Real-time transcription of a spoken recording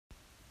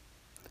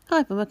Hi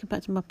everyone, welcome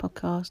back to my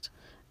podcast.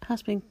 It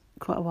has been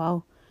quite a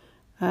while,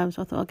 so I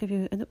thought I'll give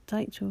you an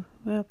update to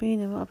where I've been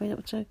and what I've been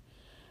up to.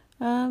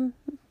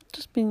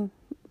 Just been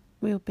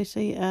real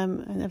busy,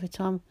 and every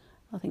time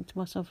I think to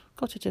myself,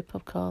 got to do a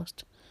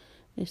podcast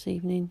this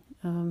evening.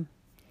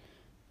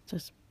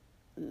 Just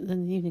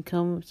then the evening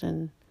comes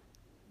and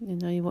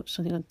you watch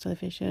something on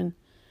television,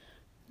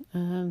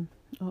 or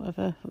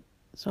whatever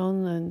it's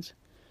on, and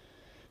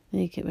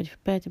then you get ready for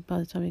bed, and by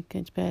the time you get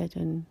into bed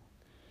and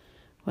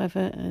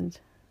whatever, and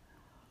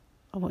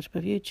I watch a bit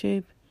of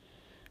YouTube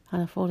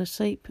and I fall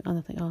asleep and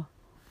I think,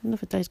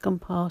 another day's gone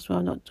past where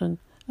I've not done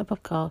a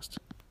podcast.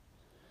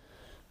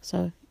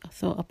 So I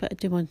thought I'd better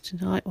do one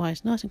tonight while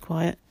it's nice and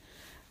quiet.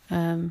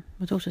 My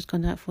daughter's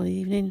gone out for the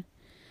evening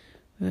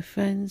with her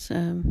friends,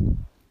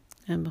 and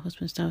my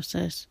husband's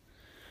downstairs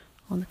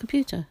on the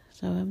computer.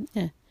 So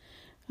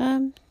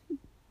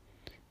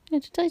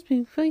today's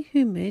been very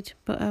humid,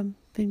 but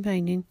been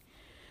raining.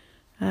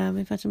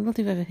 We've had some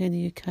lovely weather here in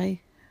the UK.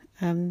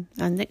 And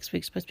next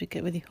week's supposed to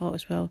get really hot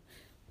as well.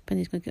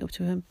 Penny's going to get up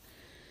to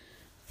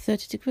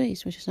 30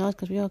 degrees, which is nice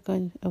because we are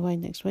going away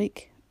next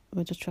week.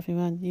 We're just travelling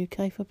around the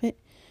UK for a bit.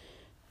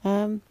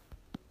 June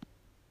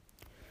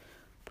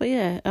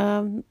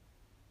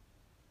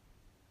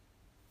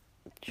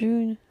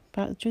the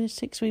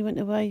 6th we went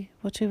away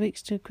for 2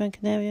 weeks to Gran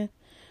Canaria.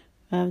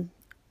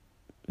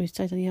 We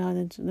stayed on the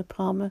island in the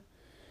Palma.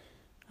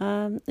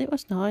 It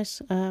was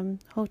nice.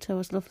 Hotel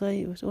was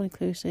lovely. It was all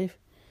inclusive.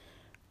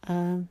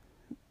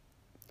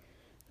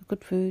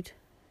 Good food,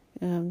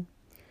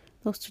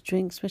 lots to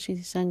drink, especially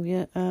the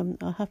sangria.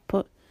 I have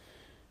put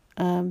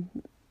 2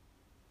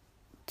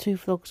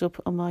 vlogs up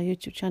on my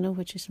YouTube channel,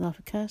 which is Life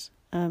of Cass.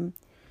 So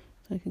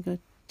you can go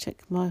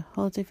check my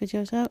holiday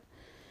videos out.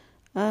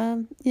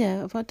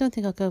 But I don't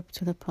think I'll go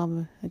to La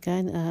Palma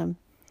again.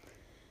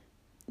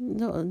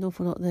 Not an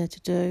awful lot there to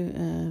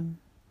do.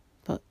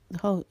 But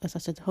as I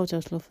said, the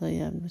hotel's lovely.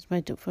 It was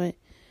made up for it.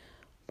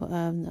 But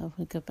I'm going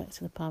to go back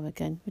to La Palma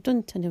again. We've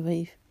done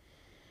Tenerife.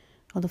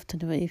 I love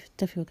Tenerife.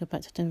 Definitely will go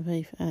back to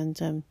Tenerife,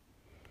 and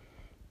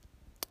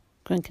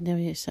Gran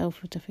Canaria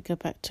itself we'll definitely go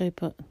back to,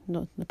 but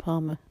not La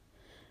Palma.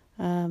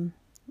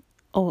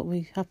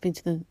 We have been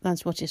to the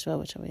Lanzarote as well,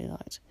 which I really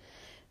liked.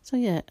 So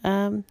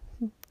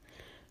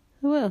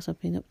what else I've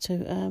been up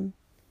to?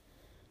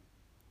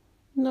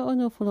 Not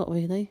an awful lot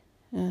really.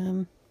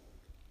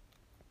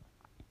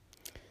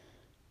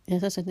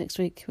 As I said, next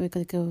week we're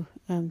going to go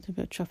do a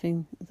bit of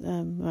travelling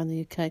around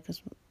the UK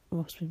because we've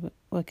also been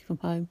working from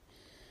home.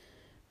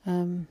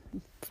 For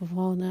a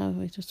while now,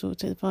 we just sort of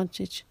take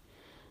advantage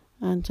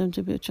and do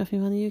a bit of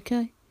travelling around the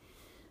UK.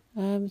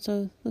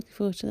 So looking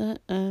forward to that.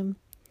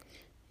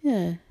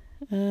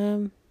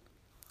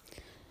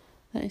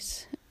 That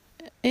is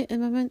it at the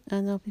moment,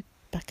 and I'll be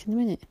back in a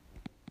minute.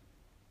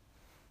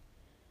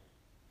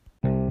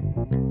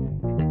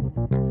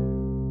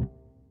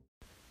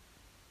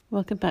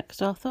 Welcome back.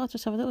 So I thought I'd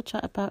just have a little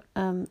chat about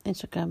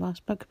Instagram. I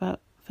spoke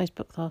about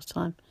Facebook last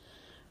time,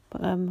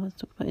 but I'll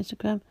talk about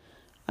Instagram.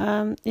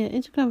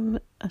 Instagram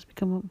has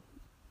become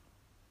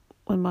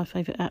one of my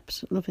favourite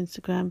apps. I love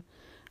Instagram.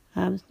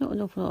 There's not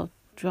an awful lot of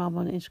drama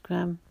on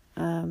Instagram.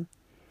 I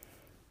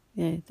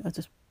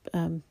just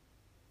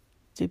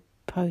do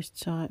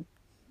posts like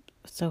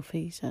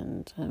selfies,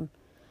 and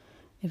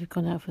if we've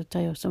gone out for the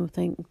day or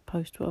something,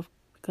 post what I've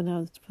gone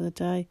out for the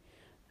day.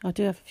 I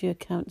do have a few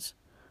accounts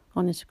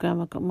on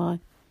Instagram. I've got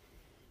my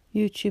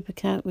YouTube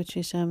account, which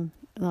is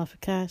Life of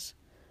Cass,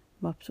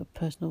 my sort of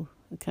personal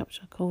account, which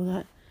I call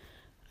that.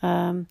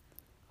 I've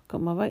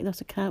got my weight loss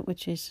account,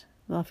 which is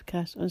Life of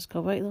Cass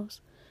 _weight loss,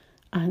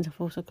 and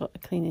I've also got a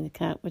cleaning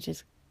account, which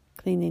is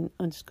cleaning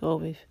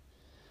 _with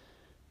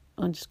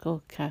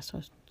 _Cass,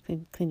 or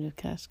cleaning with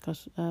Cass,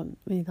 because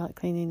really like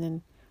cleaning,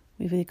 and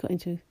we've really got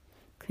into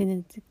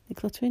cleaning,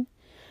 decluttering.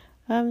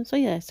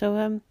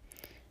 Instagram.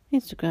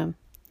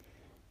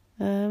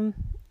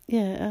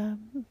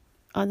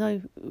 I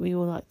know we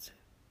all like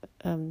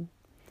to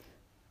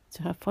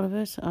have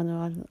followers. I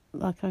know I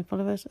like having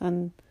followers,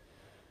 and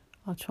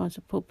I try and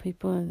support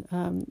people,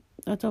 and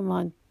I don't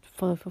mind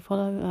follow for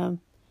follow.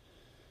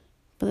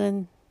 But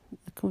then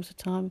there comes a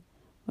time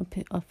when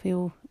I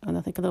feel, and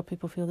I think a lot of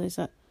people feel this,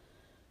 that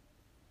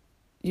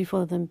you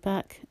follow them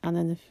back, and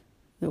then a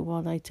little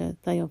while later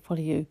they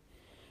unfollow you.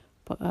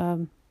 But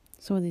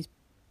some of these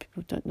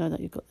people don't know that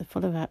you've got the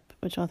follow app,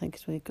 which I think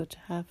is really good to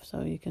have,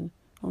 so you can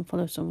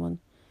unfollow someone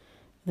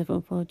if they've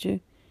unfollowed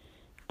you.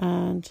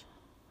 And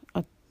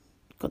I've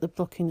got the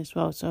blocking as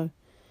well, so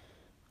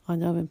I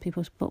know when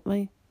people block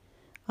me.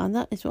 And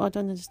that is what I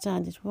don't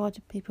understand, is why do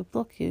people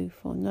block you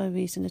for no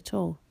reason at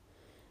all?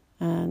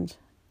 And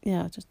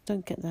I just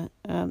don't get that.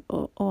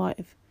 Or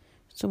if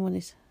someone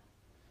is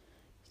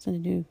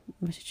sending you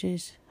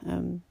messages,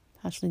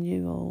 hassling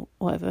you or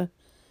whatever,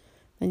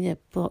 then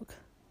block.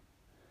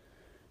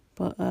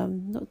 But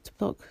not to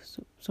block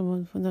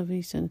someone for no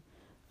reason,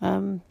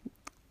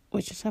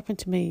 which has happened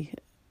to me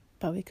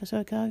about a week or so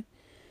ago.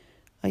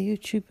 A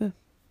YouTuber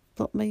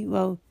blocked me.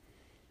 Well,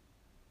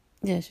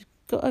 she's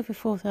got over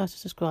 4,000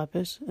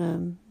 subscribers.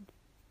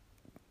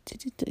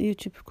 did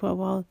YouTube for quite a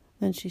while,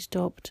 then she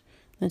stopped,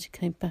 then she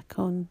came back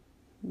on,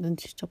 then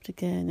she stopped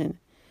again, and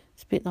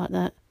it's a bit like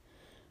that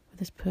with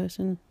this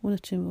person. One or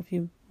two of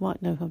you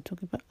might know who I'm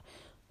talking about.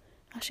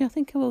 Actually, I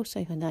think I will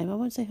say her name. I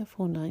won't say her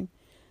full name.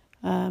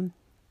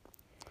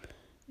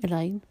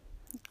 Elaine,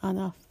 and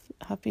I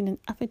have been an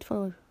avid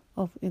follower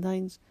of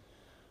Elaine's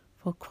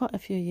for quite a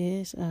few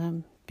years.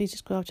 Been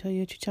subscribed to her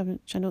YouTube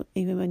channel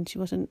even when she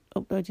wasn't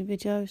uploading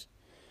videos.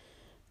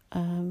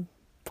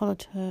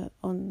 Followed her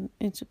on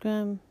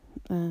Instagram.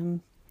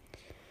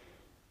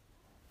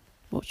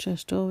 Watched her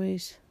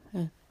stories,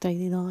 her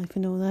daily life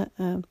and all that.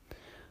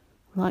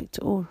 Liked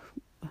all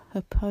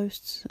her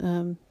posts.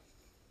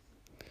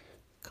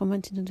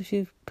 Commented on a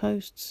few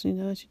posts,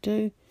 as you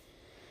do.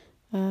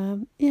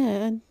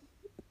 And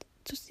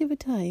just the other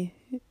day,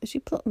 she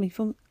blocked me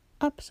from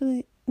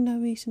absolutely no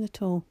reason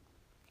at all.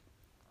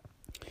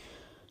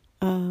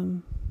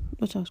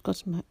 Which I was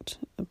gobsmacked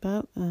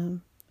about.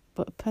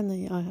 But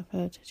apparently I have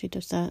heard she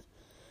does that,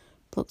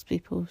 blocks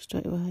people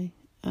straight away.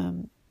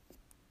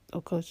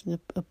 Or goes in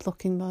a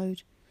blocking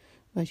mode,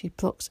 where she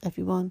blocks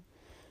everyone.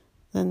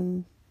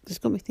 Then it's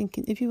got me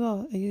thinking, if you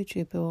are a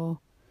YouTuber or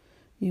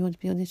you want to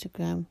be on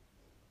Instagram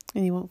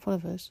and you want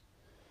followers,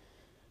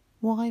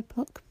 why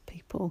block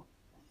people?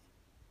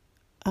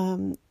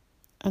 And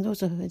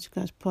also her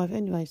Instagram's private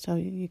anyway, so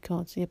you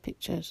can't see her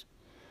pictures.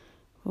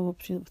 So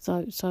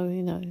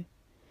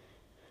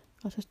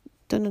I just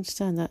don't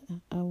understand that.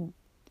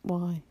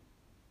 Why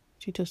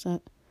she does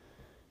that.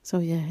 So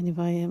yeah,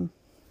 anyway, end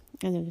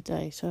of the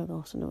day, so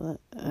lost and all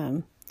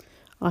that.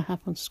 I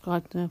have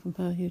unsubscribed now from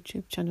her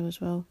YouTube channel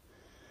as well.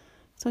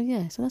 So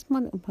yeah, so that's my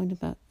little point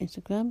about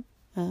Instagram.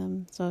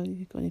 So if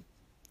you've got any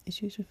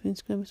issues with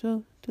Instagram as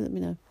well, do let me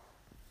know.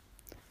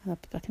 I'll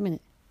be back in a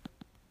minute.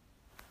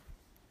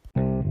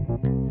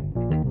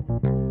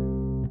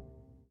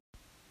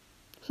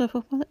 So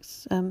for my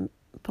next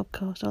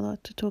podcast, I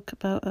like to talk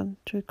about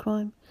true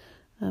crime.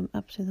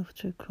 Absolutely love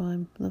true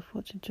crime. Love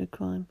watching true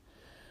crime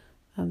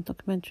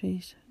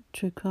documentaries,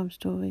 true crime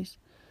stories.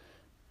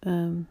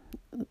 Love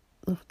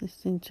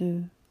listening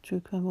to true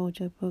crime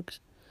audio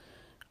books.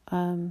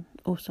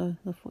 Also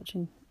love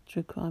watching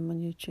true crime on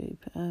YouTube.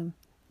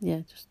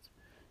 Just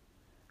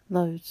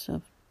loads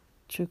of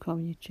true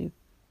crime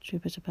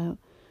YouTubers about.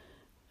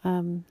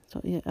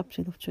 Absolutely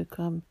love true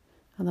crime,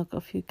 and I've got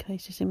a few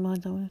cases in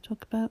mind I want to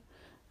talk about,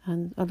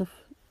 and I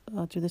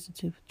do listen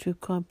to true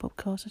crime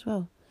podcasts as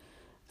well.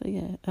 So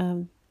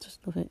just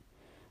love it.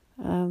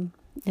 So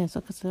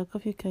like I said, I've got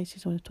a few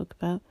cases I want to talk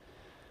about.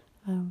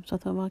 So I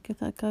thought I might give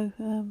that a go.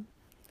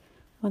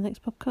 My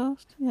next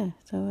podcast,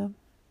 So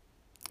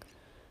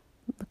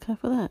look out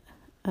for that.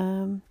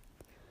 So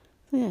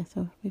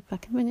I'll be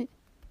back in a minute.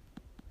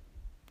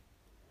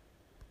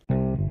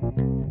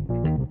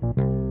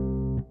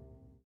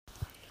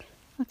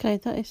 Okay,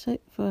 that is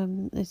it for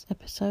this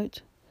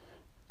episode.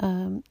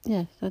 So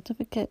don't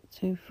forget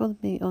to follow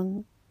me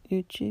on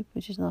YouTube,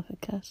 which is Life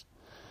with Cass.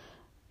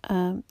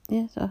 So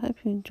I hope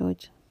you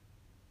enjoyed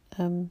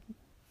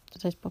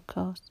today's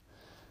podcast,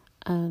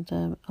 and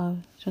I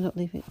shall not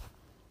leave it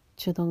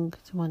too long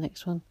to my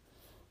next one.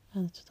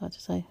 And I'd just like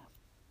to say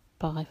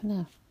bye for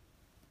now.